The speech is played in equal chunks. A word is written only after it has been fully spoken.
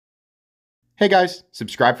Hey guys,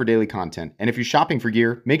 subscribe for daily content, and if you're shopping for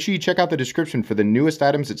gear, make sure you check out the description for the newest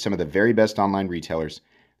items at some of the very best online retailers.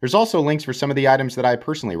 There's also links for some of the items that I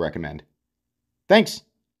personally recommend. Thanks!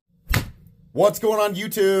 What's going on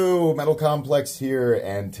YouTube? Metal Complex here,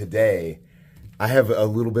 and today I have a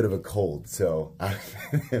little bit of a cold, so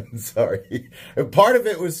I'm sorry. Part of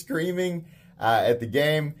it was screaming at the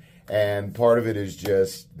game, and part of it is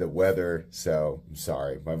just the weather, so I'm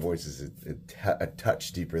sorry. My voice is a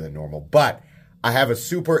touch deeper than normal, but I have a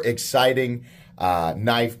super exciting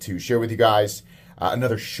knife to share with you guys.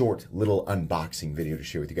 Another short little unboxing video to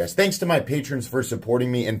share with you guys. Thanks to my patrons for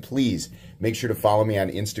supporting me, and please make sure to follow me on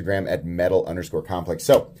Instagram at metal_complex.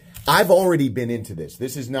 So I've already been into this.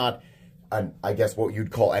 This is not, I guess, what you'd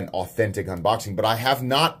call an authentic unboxing, but I have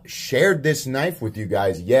not shared this knife with you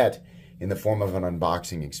guys yet in the form of an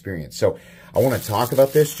unboxing experience. So I want to talk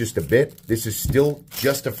about this just a bit. This is still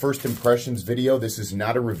just a first impressions video. This is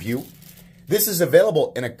not a review. This is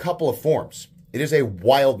available in a couple of forms. It is a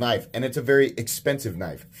wild knife, and it's a very expensive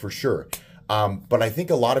knife for sure. But I think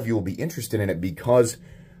a lot of you will be interested in it because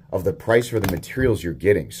of the price for the materials you're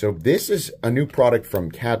getting. So this is a new product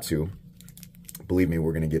from Katsu. Believe me,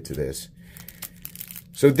 we're going to get to this.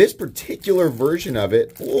 So this particular version of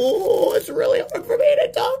it, oh, it's really hard for me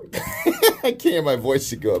to talk. I can't get my voice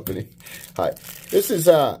to go up any high. This is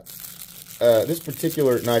this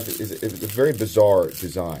particular knife is a very bizarre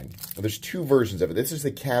design. There's two versions of it. This is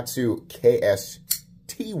the Katsu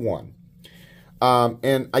KST1.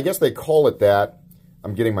 And I guess they call it that.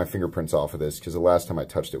 I'm getting my fingerprints off of this because the last time I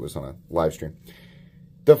touched it was on a live stream.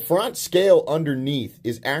 The front scale underneath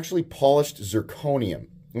is actually polished zirconium.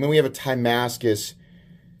 And then we have a Damascus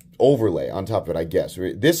overlay on top of it, I guess.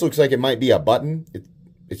 This looks like it might be a button.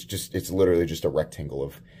 It's literally just a rectangle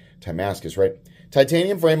of Damascus, right?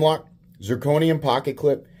 Titanium frame lock, zirconium pocket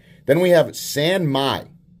clip. Then we have Sanmai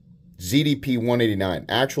ZDP 189,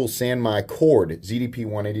 actual Sanmai cord ZDP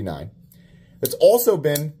 189. It's also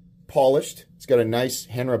been polished. It's got a nice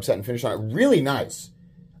hand rub satin finish on it. Really nice.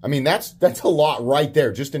 I mean, that's a lot right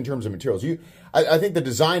there, just in terms of materials. I think the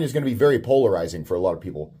design is going to be very polarizing for a lot of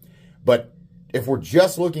people. But if we're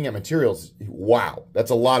just looking at materials, wow, that's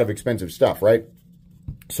a lot of expensive stuff, right?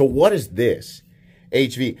 So what is this?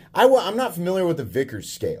 HV. I'm not familiar with the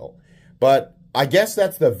Vickers scale, but I guess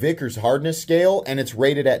that's the Vickers hardness scale, and it's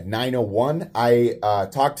rated at 901. I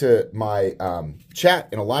talked to my chat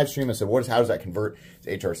in a live stream. I said, how does that convert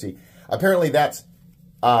to HRC? Apparently that's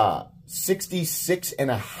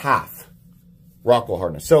 66.5 Rockwell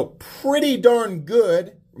hardness. So pretty darn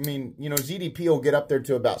good. I mean, you know, ZDP will get up there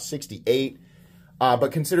to about 68.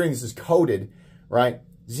 But considering this is coated, right,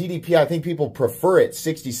 ZDP, I think people prefer it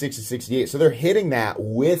 66 to 68. So they're hitting that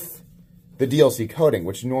with the DLC coating,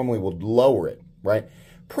 which normally would lower it, right?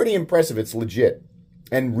 Pretty impressive. It's legit.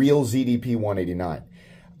 And real ZDP 189.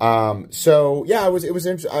 So, yeah, it was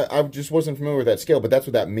interesting. I just wasn't familiar with that scale, but that's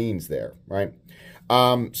what that means there, right?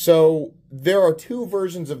 So there are two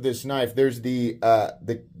versions of this knife. There's the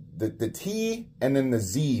T and then the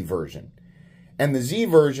Z version. And the Z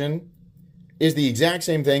version is the exact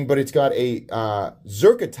same thing, but it's got a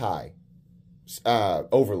Zirconium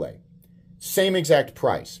overlay. Same exact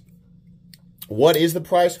price. What is the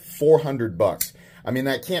price? $400. I mean,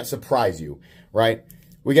 that can't surprise you, right?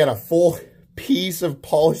 We got a full piece of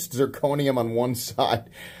polished zirconium on one side,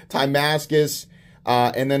 Damascus,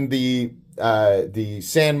 and then the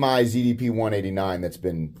Sanmai ZDP 189 that's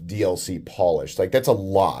been DLC polished. Like, that's a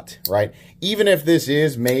lot, right? Even if this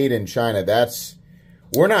is made in China,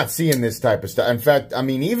 we're not seeing this type of stuff. In fact, I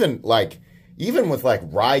mean, even with like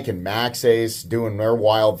Reich and Maxace doing their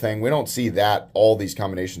wild thing, we don't see all these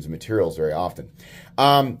combinations of materials very often.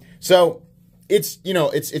 So it's, you know,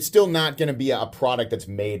 it's still not going to be a product that's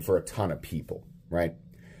made for a ton of people, right?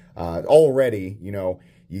 Already, you know,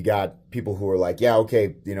 you got people who are like, yeah,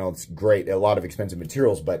 okay, you know, it's great, a lot of expensive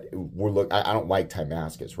materials, but I don't like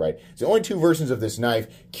Damascus, right? So only two versions of this knife,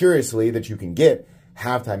 curiously, that you can get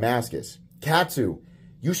have Damascus. Katsu,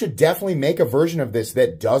 you should definitely make a version of this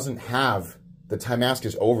that doesn't have the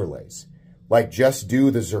Damascus overlays. Like, just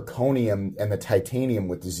do the zirconium and the titanium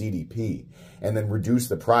with the ZDP, and then reduce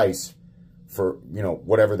the price for, you know,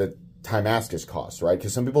 whatever the Damascus costs, right?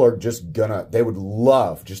 Because some people are just they would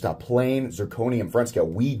love just a plain zirconium front scale.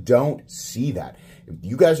 We don't see that. If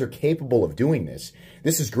you guys are capable of doing this,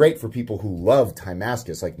 this is great for people who love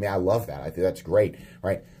Damascus. Like me, I love that. I think that's great,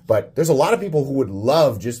 right? But there's a lot of people who would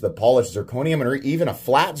love just the polished zirconium, or even a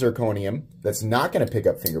flat zirconium that's not going to pick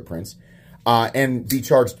up fingerprints, and be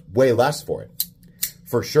charged way less for it,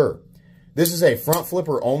 for sure. This is a front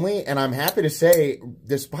flipper only, and I'm happy to say,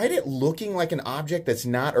 despite it looking like an object that's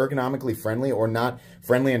not ergonomically friendly or not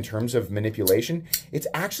friendly in terms of manipulation, it's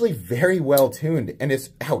actually very well tuned, and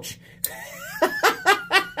it's, ouch.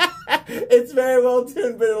 It's very well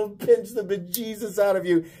tuned, but it'll pinch the bejesus out of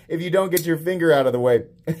you if you don't get your finger out of the way.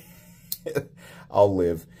 I'll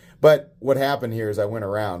live. But what happened here is I went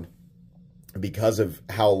around, because of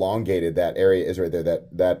how elongated that area is right there,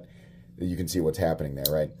 that you can see what's happening there,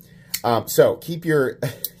 right? So keep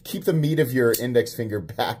the meat of your index finger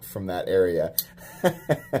back from that area.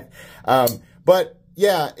 But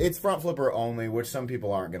yeah, it's front flipper only, which some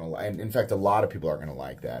people aren't going to like. In fact, a lot of people aren't going to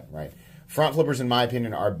like that, right? Front flippers, in my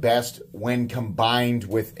opinion, are best when combined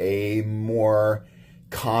with a more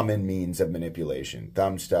common means of manipulation,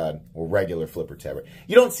 thumb stud or regular flipper tab.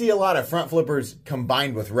 You don't see a lot of front flippers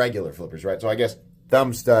combined with regular flippers, right? So I guess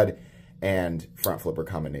thumb stud and front flipper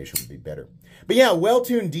combination would be better. But yeah,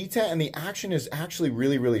 well-tuned detent, and the action is actually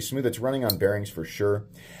really, really smooth. It's running on bearings for sure.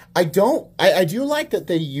 I do like that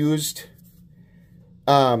they used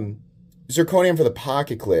zirconium for the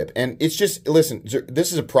pocket clip, and it's just, listen,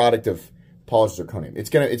 this is a product of polished zirconium. It's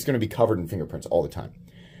gonna be covered in fingerprints all the time,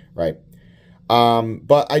 right?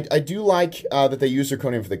 But I do like that they use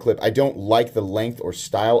zirconium for the clip. I don't like the length or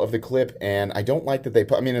style of the clip, and I don't like that they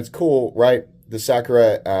put, I mean, it's cool, right? The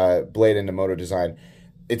Sakura blade into Moto design,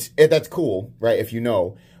 that's cool, right, if you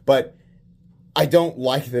know, but I don't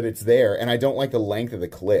like that it's there, and I don't like the length of the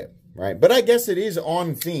clip, right? But I guess it is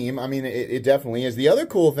on theme. I mean, it definitely is. The other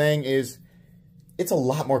cool thing is it's a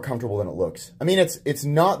lot more comfortable than it looks. I mean, it's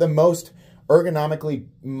not the most ergonomically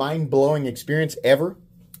mind-blowing experience ever,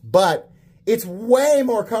 but it's way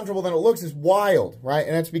more comfortable than it looks. It's wild, right?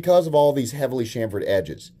 And it's because of all these heavily chamfered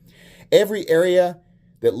edges. Every area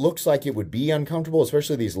that looks like it would be uncomfortable,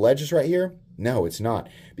 especially these ledges right here, no, it's not.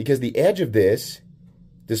 Because the edge of this,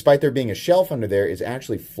 despite there being a shelf under there, is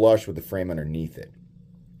actually flush with the frame underneath it.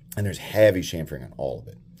 And there's heavy chamfering on all of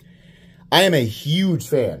it. I am a huge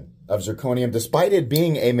fan of zirconium, despite it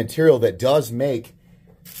being a material that does make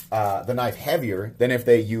the knife heavier than if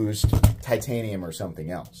they used titanium or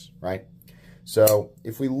something else, right? So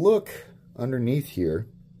if we look underneath here,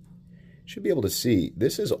 you should be able to see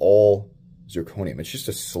this is all zirconium. It's just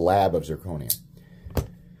a slab of zirconium.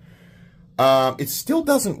 It still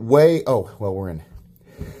doesn't weigh. Oh, well, we're in.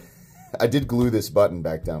 I did glue this button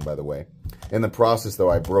back down, by the way. In the process, though,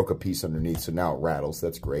 I broke a piece underneath, so now it rattles.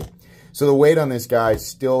 That's great. So the weight on this guy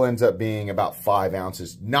still ends up being about 5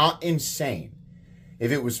 ounces. Not insane.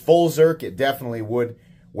 If it was full Zirc, it definitely would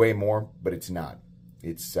weigh more, but it's not.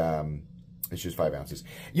 It's just 5 ounces.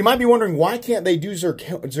 You might be wondering, why can't they do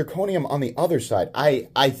zirconium on the other side?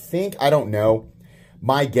 I think, I don't know.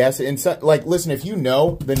 My guess, like, listen, if you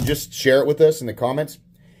know, then just share it with us in the comments.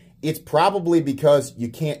 It's probably because you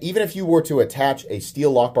can't, even if you were to attach a steel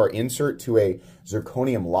lock bar insert to a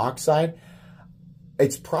zirconium lock side,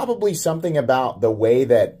 it's probably something about the way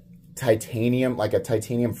that titanium, like a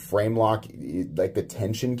titanium frame lock, like the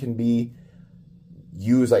tension can be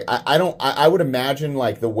used. Like, I would imagine,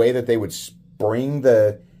 like, the way that they would spring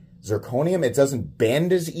the zirconium, it doesn't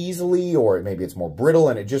bend as easily, or maybe it's more brittle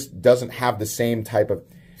and it just doesn't have the same type of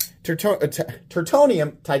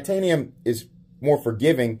titanium is more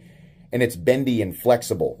forgiving, and it's bendy and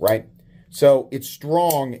flexible, right? So it's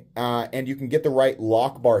strong, and you can get the right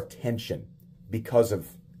lock bar tension because of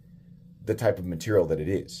the type of material that it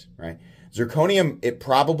is, right? Zirconium, it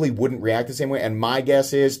probably wouldn't react the same way, and my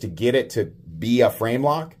guess is to get it to be a frame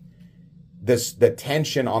lock, the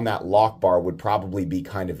tension on that lock bar would probably be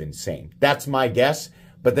kind of insane. That's my guess,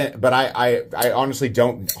 but I honestly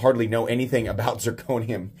don't hardly know anything about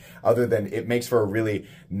zirconium other than it makes for a really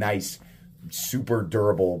nice, super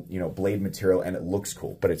durable, you know, blade material, and it looks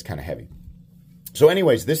cool, but it's kind of heavy. So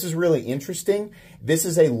anyways, this is really interesting. This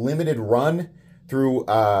is a limited run through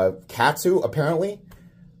Katsu, apparently.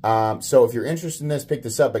 So if you're interested in this, pick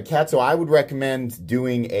this up. But Katsu, I would recommend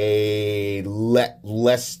doing a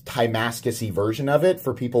less Timascus-y version of it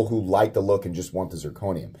for people who like the look and just want the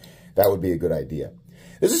zirconium. That would be a good idea.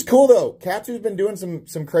 This is cool, though. Katsu's been doing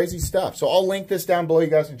some crazy stuff. So I'll link this down below. You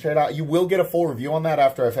guys can check it out. You will get a full review on that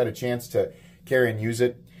after I've had a chance to carry and use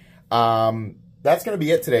it. That's going to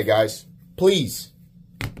be it today, guys. Please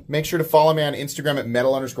make sure to follow me on Instagram at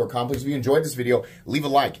metal_complex. If you enjoyed this video, leave a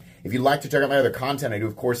like. If you'd like to check out my other content, I do,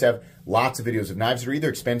 of course, have lots of videos of knives that are either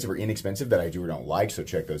expensive or inexpensive that I do or don't like, so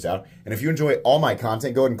check those out. And if you enjoy all my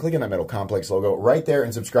content, go ahead and click on that Metal Complex logo right there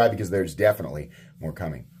and subscribe, because there's definitely more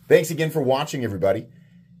coming. Thanks again for watching, everybody,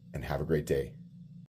 and have a great day.